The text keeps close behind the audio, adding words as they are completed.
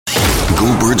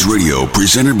Go Birds Radio,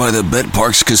 presented by the Bet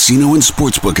Parks Casino and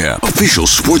Sportsbook app. Official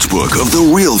sportsbook of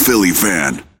the real Philly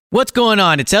fan. What's going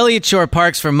on? It's Elliott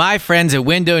Shore-Parks from my friends at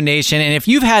Window Nation, and if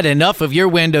you've had enough of your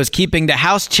windows keeping the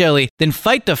house chilly, then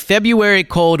fight the February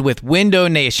cold with Window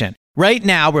Nation. Right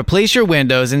now, replace your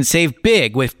windows and save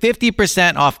big with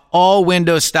 50% off all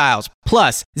window styles,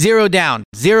 plus 0 down,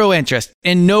 0 interest,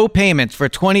 and no payments for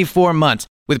 24 months.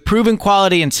 With proven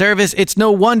quality and service, it's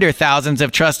no wonder thousands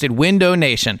have trusted Window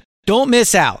Nation. Don't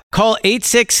miss out. Call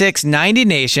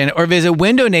 866-90NATION or visit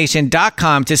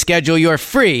windownation.com to schedule your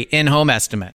free in-home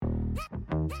estimate.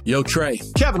 Yo, Trey.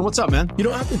 Kevin, what's up, man? You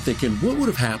know, I've been thinking, what would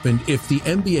have happened if the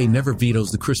NBA never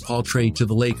vetoes the Chris Paul trade to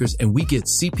the Lakers and we get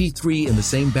CP3 in the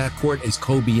same backcourt as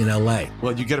Kobe in LA?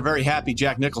 Well, you get a very happy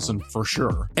Jack Nicholson for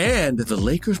sure. And the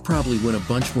Lakers probably win a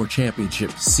bunch more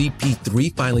championships.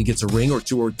 CP3 finally gets a ring or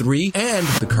 2 or 3, and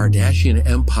the Kardashian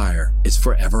empire is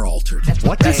forever altered.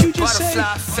 What did you just say?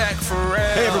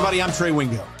 Hey, everybody, I'm Trey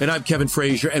Wingo. And I'm Kevin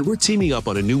Frazier, and we're teaming up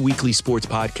on a new weekly sports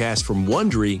podcast from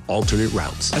Wondery, Alternate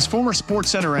Routes. As former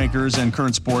Sports Center anchors and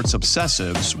current sports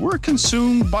obsessives, we're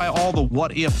consumed by all the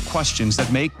what-if questions that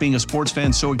make being a sports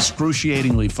fan so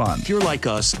excruciatingly fun. If you're like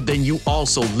us, then you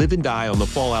also live and die on the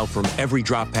fallout from every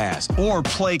drop pass. Or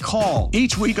play call.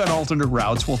 Each week on Alternate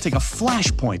Routes, we'll take a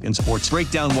flashpoint in sports,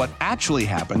 break down what actually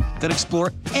happened, then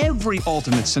explore every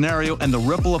alternate scenario and the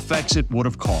ripple effects it would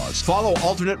have caused. Follow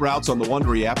Alternate Routes on the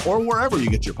Wondery app or wherever you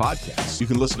get your podcasts. You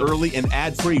can listen early and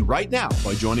ad-free right now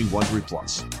by joining Wondery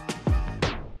Plus.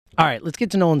 All right, let's get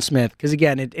to Nolan Smith, because,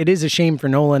 again, it is a shame for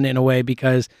Nolan in a way,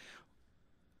 because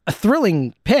a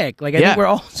thrilling pick. Like, I think we're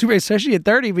all super, especially at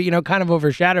 30, but, kind of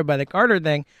overshadowed by the Carter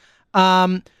thing.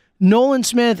 Nolan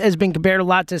Smith has been compared a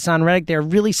lot to Hassan Reddick. They're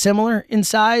really similar in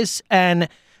size, and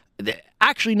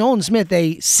actually, Nolan Smith,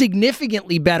 a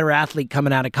significantly better athlete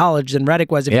coming out of college than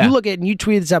Reddick was. If you look at, and you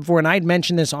tweeted this out before, and I'd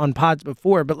mentioned this on pods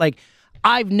before, but, like,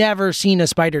 I've never seen a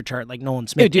spider chart like Nolan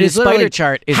Smith. Dude, his spider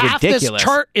chart is half ridiculous. Half this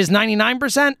chart is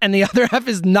 99%, and the other half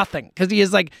is nothing, because he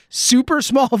has, like, super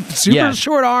small, super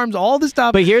short arms, all this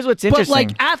stuff. But here's what's interesting.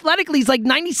 But, like, athletically, he's, like,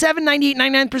 97, 98,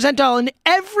 99 percentile, and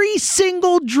every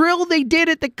single drill they did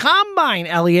at the Combine,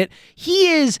 Elliot, he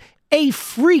is a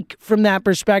freak from that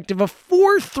perspective. A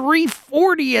 4.3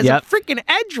 40 as a freaking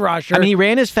edge rusher. I mean, he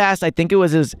ran as fast, I think it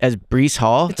was as Breece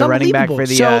Hall, the running back for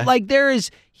the... So, like, there is...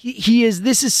 He is.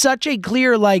 This is such a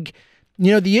clear, like,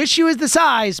 the issue is the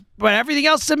size, but everything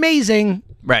else is amazing.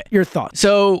 Right. Your thoughts?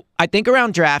 So I think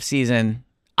around draft season,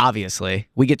 obviously,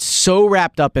 we get so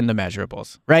wrapped up in the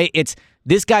measurables, right? It's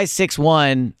this guy's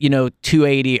 6'1",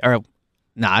 280, or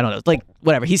I don't know, like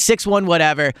whatever. He's 6'1",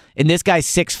 whatever, and this guy's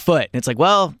 6 foot. And it's like,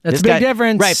 well, that's a big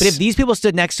difference, right? But if these people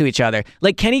stood next to each other,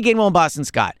 like Kenny Gainwell and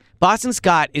Boston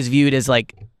Scott is viewed as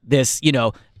like this,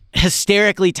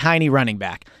 hysterically tiny running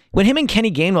back. When him and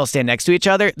Kenny Gainwell stand next to each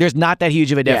other, there's not that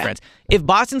huge of a difference. If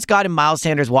Boston Scott and Miles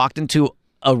Sanders walked into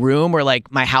a room or like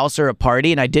my house or a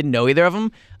party and I didn't know either of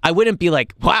them, I wouldn't be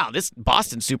like, wow, this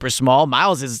Boston's super small.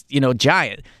 Miles is,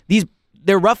 giant.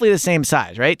 They're roughly the same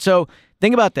size, right? So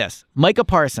think about this. Micah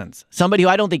Parsons, somebody who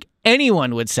I don't think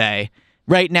anyone would say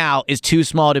right now is too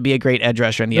small to be a great edge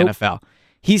rusher in the NFL.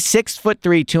 He's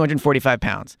 6'3", 245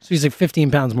 pounds. So he's like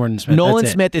 15 pounds more than Smith. Nolan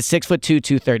Smith is 6'2",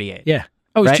 238. Yeah.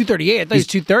 Oh, he's 238. I thought he's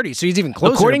 230, so he's even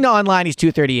closer. According to online, he's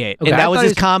 238. Okay, and that was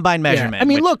his combine measurement. Yeah. I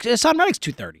mean, look, Hassan Reddick's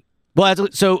 230. Well,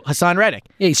 so Hassan Reddick.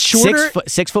 Yeah, he's shorter.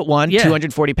 6'1",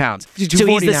 240 pounds. He's so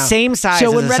he's the same size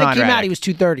as Hassan Reddick. So when Reddick came out, he was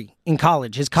 230 in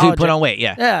college. His college. So he put on weight,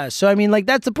 yeah. Yeah, so I mean, like,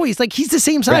 that's the point. He's the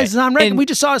same size as Hassan Reddick. And we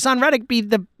just saw Hassan Reddick be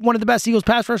one of the best Eagles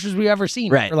pass rushers we've ever seen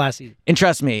for last season. And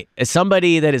trust me, as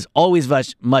somebody that is always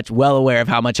much well aware of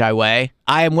how much I weigh,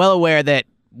 I am well aware that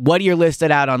what you're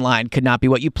listed out online could not be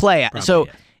what you play at.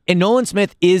 And Nolan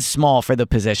Smith is small for the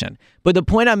position. But the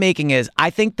point I'm making is I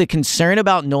think the concern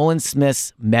about Nolan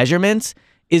Smith's measurements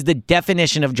is the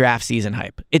definition of draft season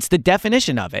hype. It's the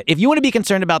definition of it. If you want to be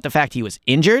concerned about the fact he was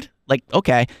injured, like,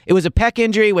 okay, it was a pec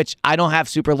injury, which I don't have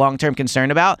super long-term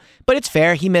concern about, but it's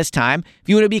fair. He missed time. If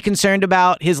you want to be concerned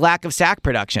about his lack of sack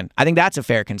production, I think that's a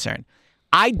fair concern.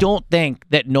 I don't think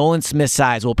that Nolan Smith's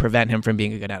size will prevent him from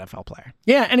being a good NFL player.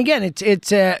 Yeah, and again,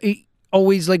 it's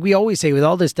always, like we always say with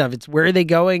all this stuff, it's where are they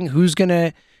going, who's going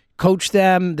to coach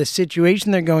them, the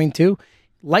situation they're going to.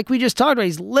 Like we just talked about,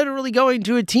 he's literally going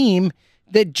to a team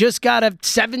that just got a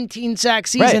 17-sack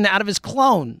season out of his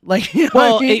clone. Like,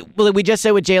 well, we just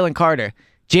said with Jalen Carter.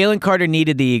 Jalen Carter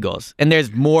needed the Eagles, and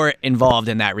there's more involved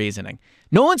in that reasoning.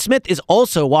 Nolan Smith is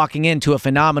also walking into a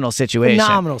phenomenal situation.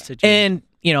 And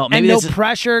maybe no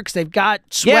pressure because they've got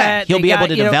Sweat. Yeah, he'll be able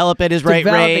to develop at his right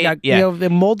rate. They got, the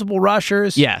multiple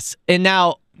rushers. Yes. And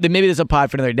now, maybe there's a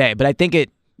pod for another day, but I think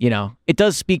it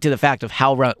does speak to the fact of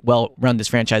how well run this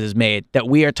franchise is made, that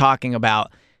we are talking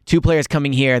about two players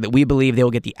coming here that we believe they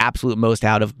will get the absolute most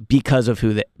out of because of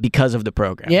the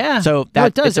program. Yeah. So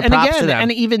that does. It's a props to them.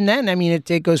 And even then, I mean,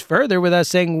 it goes further with us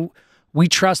saying we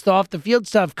trust off the field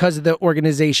stuff because of the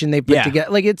organization they put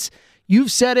together. Like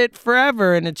you've said it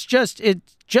forever, and it's just.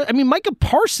 I mean, Micah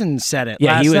Parsons said it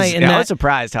last night. I was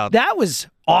surprised how that was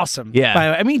awesome.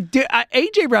 Yeah. I mean,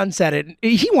 AJ Brown said it.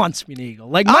 He wants to be an Eagle.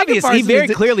 Like obviously, he very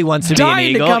clearly wants to be an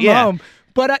Eagle. To come home.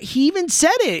 But he even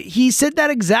said it. He said that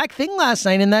exact thing last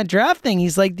night in that draft thing.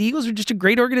 He's like, the Eagles are just a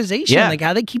great organization. Yeah. Like,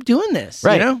 how they keep doing this.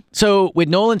 Right. You know? So with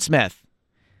Nolan Smith,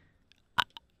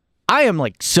 I am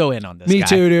like so in on this guy. Me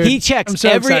too, dude. He checks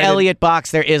every Elliott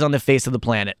box there is on the face of the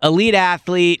planet. Elite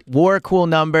athlete, wore a cool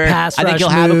number. Pass I think he'll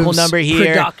have a cool number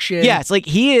here. Production. Yeah, it's like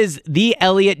he is the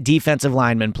Elliott defensive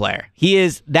lineman player.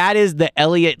 That is the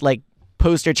Elliott like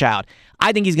poster child.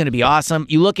 I think he's going to be awesome.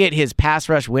 You look at his pass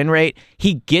rush win rate,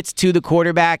 he gets to the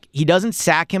quarterback. He doesn't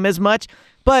sack him as much,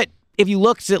 but if you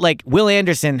look at like Will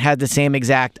Anderson had the same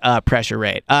exact pressure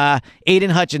rate.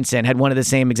 Aiden Hutchinson had one of the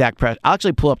same exact pressure. I'll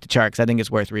actually pull up the chart because I think it's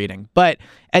worth reading. But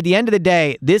at the end of the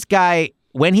day, this guy,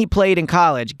 when he played in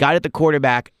college, got at the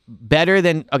quarterback better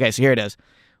than. Okay, so here it is.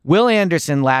 Will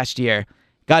Anderson last year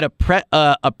got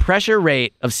a pressure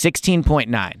rate of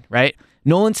 16.9. Right.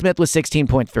 Nolan Smith was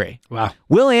 16.3. Wow.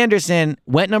 Will Anderson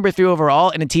went number 3 overall,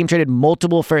 and a team traded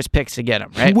multiple first picks to get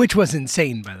him. Right. Which was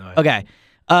insane, by the way. Okay.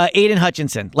 Aiden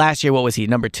Hutchinson, last year, what was he?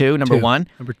 Number 2? Number 1?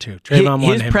 Number 2.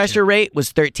 His pressure rate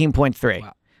was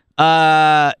 13.3.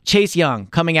 Wow. Chase Young,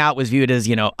 coming out, was viewed as,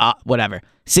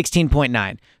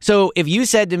 16.9. So if you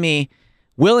said to me,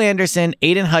 Will Anderson,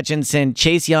 Aiden Hutchinson,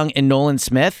 Chase Young, and Nolan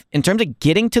Smith, in terms of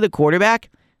getting to the quarterback,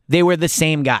 they were the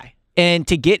same guy. And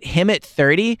to get him at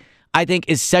 30, I think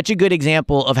is such a good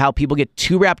example of how people get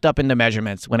too wrapped up in the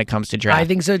measurements when it comes to draft. I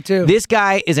think so, too. This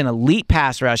guy is an elite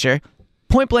pass rusher.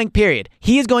 Point blank, period.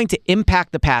 He is going to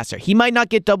impact the passer. He might not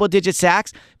get double-digit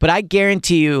sacks, but I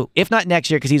guarantee you, if not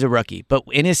next year because he's a rookie, but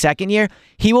in his second year,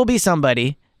 he will be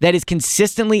somebody that is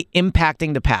consistently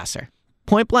impacting the passer.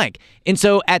 Point blank. And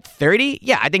so at 30,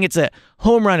 yeah, I think it's a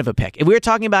home run of a pick. If we were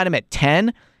talking about him at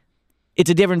 10, it's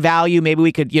a different value. Maybe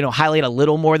we could, highlight a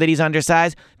little more that he's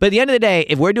undersized. But at the end of the day,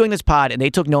 if we're doing this pod and they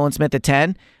took Nolan Smith at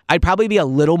 10, I'd probably be a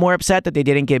little more upset that they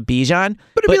didn't get Bijan.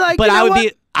 But I would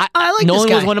be... I like Nolan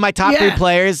this guy. was one of my top 3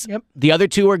 players. Yep. The other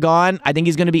 2 are gone. I think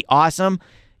he's going to be awesome.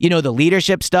 The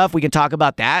leadership stuff, we can talk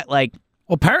about that. Well,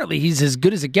 apparently he's as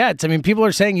good as it gets. I mean, people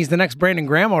are saying he's the next Brandon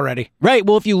Graham already. Right.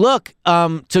 Well, if you look,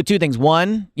 so 2 things.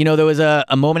 One, there was a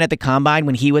moment at the Combine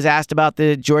when he was asked about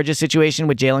the Georgia situation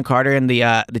with Jalen Carter and the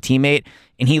teammate,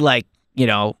 and he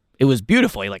it was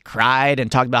beautiful. He cried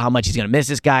and talked about how much he's going to miss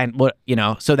this guy, and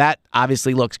so that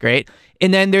obviously looks great.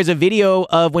 And then there's a video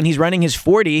of when he's running his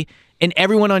 40, and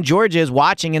everyone on Georgia is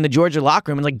watching in the Georgia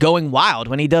locker room and going wild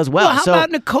when he does well. Well, how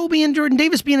about Nakobe and Jordan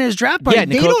Davis being in his draft party?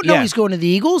 They don't know he's going to the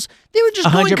Eagles. They were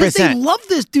just going because they love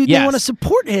this dude. Yes. They want to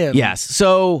support him. Yes.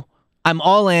 So I'm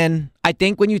all in. I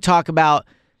think when you talk about,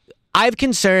 I have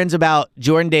concerns about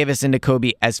Jordan Davis and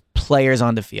Nakobe as players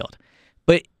on the field,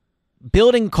 but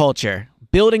building culture,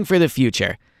 building for the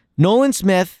future. Nolan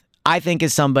Smith, I think,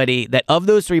 is somebody that of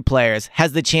those 3 players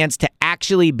has the chance to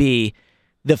actually be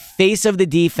the face of the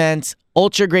defense,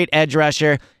 ultra great edge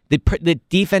rusher. The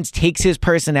defense takes his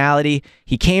personality.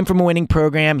 He came from a winning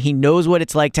program. He knows what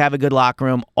it's like to have a good locker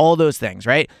room, all those things,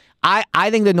 right? I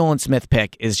think the Nolan Smith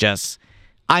pick is just,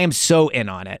 I am so in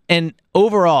on it. And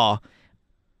overall,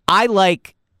 I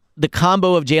like the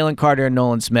combo of Jalen Carter and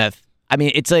Nolan Smith. I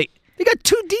mean, it's like, they got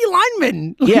 2 D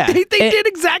linemen. Yeah. they did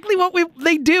exactly what we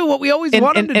always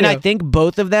wanted them to do. And I think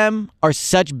both of them are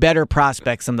such better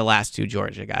prospects than the last 2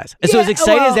 Georgia guys. So as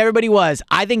excited as everybody was,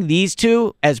 I think these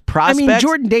 2 as prospects. I mean,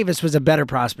 Jordan Davis was a better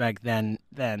prospect than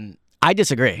I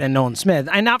disagree. Than Nolan Smith.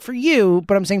 And not for you,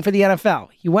 but I'm saying for the NFL.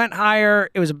 He went higher.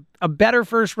 It was a better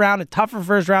first round, a tougher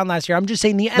first round last year. I'm just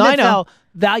saying the NFL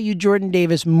valued Jordan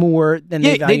Davis more than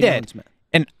they valued Nolan Smith.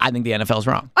 And I think the NFL's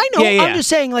wrong. I know. I'm just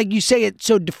saying, you say it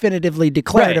so definitively,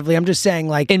 declaratively. Right. I'm just saying,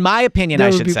 in my opinion, I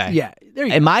should say. Yeah. There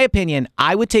you go. In my opinion,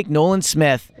 I would take Nolan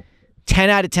Smith 10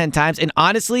 out of 10 times. And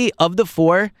honestly, of the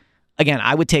 4, again,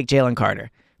 I would take Jalen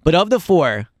Carter. But of the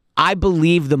 4, I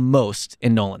believe the most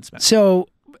in Nolan Smith. So,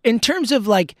 in terms of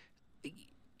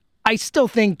I still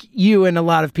think you and a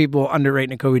lot of people underrate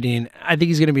Nakobe Dean. I think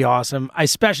he's going to be awesome. I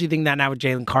especially think that now with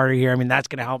Jalen Carter here. I mean, that's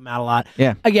going to help him out a lot.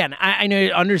 Yeah. Again, I know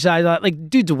you're undersized.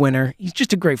 Dude's a winner. He's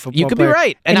just a great football player. You could be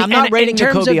right. And I'm not rating Nakobe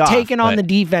off. In terms of taking on the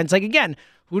defense, again,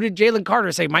 Who did Jalen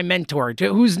Carter say? My mentor.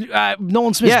 Who's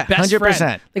Nolan Smith's best 100%.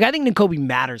 friend? Like, I think Nakobe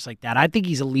matters like that. I think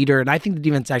he's a leader, and I think the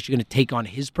defense is actually going to take on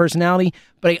his personality.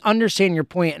 But I understand your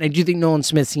point, and I do think Nolan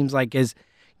Smith seems like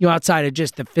outside of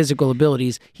just the physical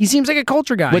abilities, he seems like a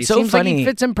culture guy. What's so seems funny, like he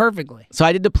fits in perfectly. So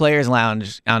I did the Players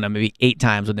Lounge, I don't know, maybe 8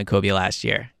 times with Nakobe last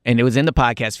year. And it was in the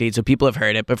podcast feed, so people have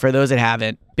heard it. But for those that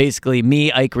haven't, basically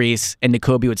me, Ike Reese, and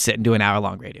Nakobe would sit and do an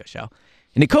hour-long radio show.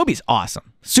 And Nakobe's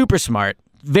awesome. Super smart.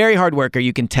 Very hard worker,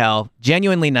 you can tell.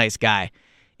 Genuinely nice guy.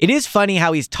 It is funny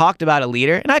how he's talked about a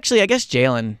leader. And actually, I guess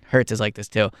Jalen Hurts is like this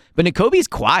too. But Nakobe's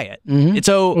quiet. Mm-hmm. And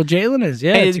so, well, Jalen is,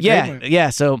 yeah.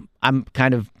 So I'm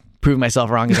kind of proving myself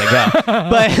wrong as I go.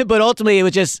 but ultimately, it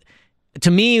was just,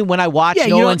 to me, when I watched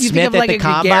Nolan Smith at the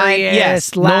Combine,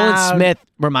 Nolan Smith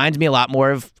reminds me a lot more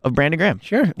of Brandon Graham.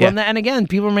 Sure. Yeah. Well, and again,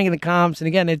 people are making the comps. And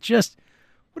again, it's just,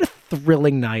 what a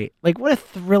thrilling night. Like, what a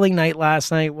thrilling night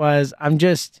last night was. I'm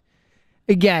just,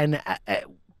 again,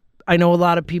 I know a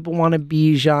lot of people want to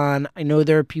Bijan. I know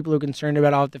there are people who are concerned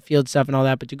about off the field stuff and all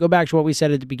that, but to go back to what we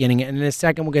said at the beginning, and in a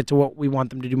second we'll get to what we want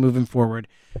them to do moving forward.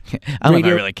 I don't know if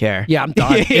I really care. Yeah, I'm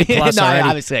done. A+ No, already.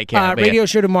 obviously I care. Radio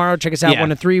show tomorrow. Check us out 1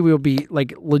 to 3. We will be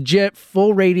like legit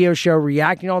full radio show,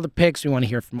 reacting to all the picks. We want to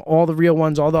hear from all the real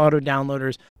ones, all the auto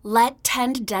downloaders. Let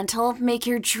Tend Dental make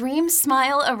your dream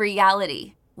smile a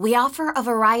reality. We offer a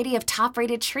variety of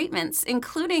top-rated treatments,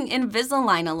 including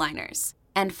Invisalign aligners.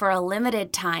 And for a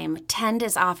limited time, Tend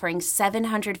is offering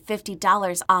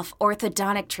 $750 off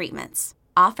orthodontic treatments.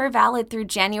 Offer valid through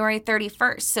January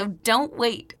 31st, so don't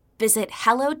wait. Visit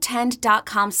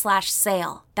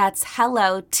hellotend.com/sale. That's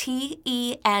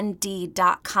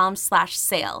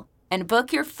hellotend.com/sale. And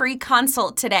book your free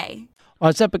consult today.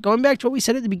 But going back to what we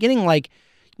said at the beginning,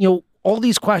 all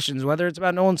these questions, whether it's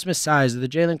about Nolan Smith's size or the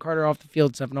Jalen Carter off the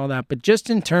field stuff and all that, but just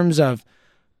in terms of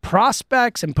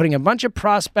prospects and putting a bunch of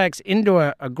prospects into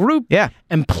a group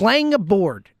and playing a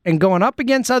board and going up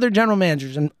against other general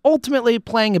managers and ultimately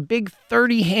playing a big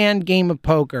 30-hand game of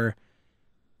poker,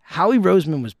 Howie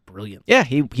Roseman was brilliant. Yeah,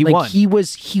 he won. He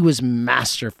was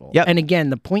masterful. Yep. And again,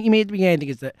 the point you made at the beginning, I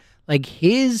think, is that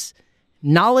his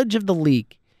knowledge of the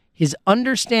league, his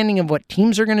understanding of what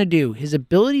teams are going to do, his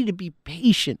ability to be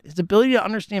patient, his ability to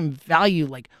understand value,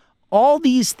 all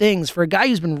these things for a guy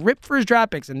who's been ripped for his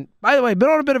draft picks. And by the way, been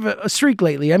on a bit of a streak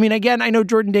lately. I mean, again, I know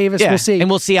Jordan Davis, we'll see. And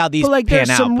we'll see how these pan out.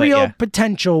 There's some real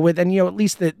potential with, and at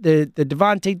least the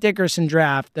Devontae Dickerson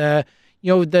draft, the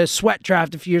Sweat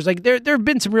draft a few years. There have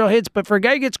been some real hits, but for a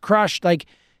guy who gets crushed,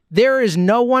 there is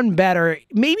no one better,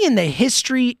 maybe in the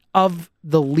history of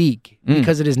the league,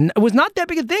 because it was not that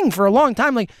big a thing for a long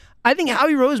time. I think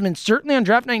Howie Roseman, certainly on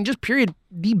draft night and just period,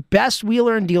 the best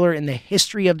wheeler and dealer in the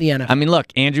history of the NFL. I mean, look,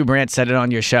 Andrew Brandt said it on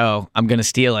your show. I'm going to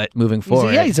steal it moving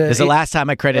forward. This is the last time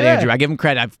I credit Andrew. I give him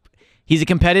credit. He's a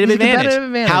competitive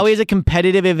advantage. Howie is a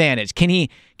competitive advantage. Can he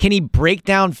break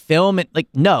down film? And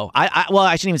no.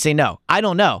 I shouldn't even say no. I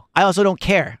don't know. I also don't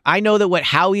care. I know that what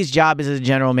Howie's job is as a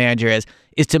general manager is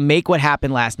to make what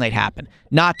happened last night happen,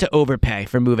 not to overpay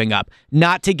for moving up,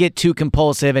 not to get too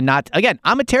compulsive, and again,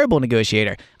 I'm a terrible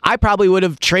negotiator. I probably would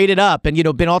have traded up and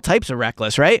been all types of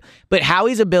reckless, right? But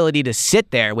Howie's ability to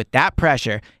sit there with that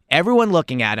pressure, everyone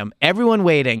looking at him, everyone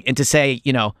waiting, and to say,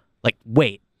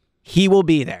 wait, he will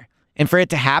be there. And for it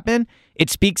to happen,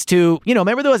 it speaks to,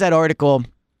 remember there was that article,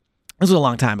 this was a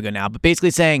long time ago now, but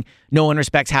basically saying no one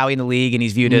respects Howie in the league and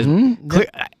he's viewed as clear.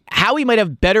 Howie might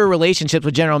have better relationships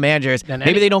with general managers.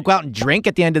 Maybe they don't go out and drink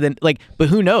at the end of but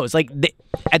who knows?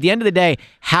 At the end of the day,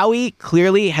 Howie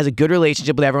clearly has a good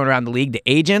relationship with everyone around the league, the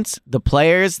agents, the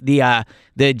players, the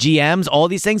GMs, all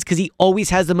these things, because he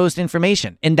always has the most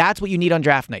information. And that's what you need on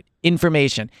draft night,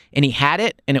 information. And he had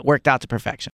it, and it worked out to perfection.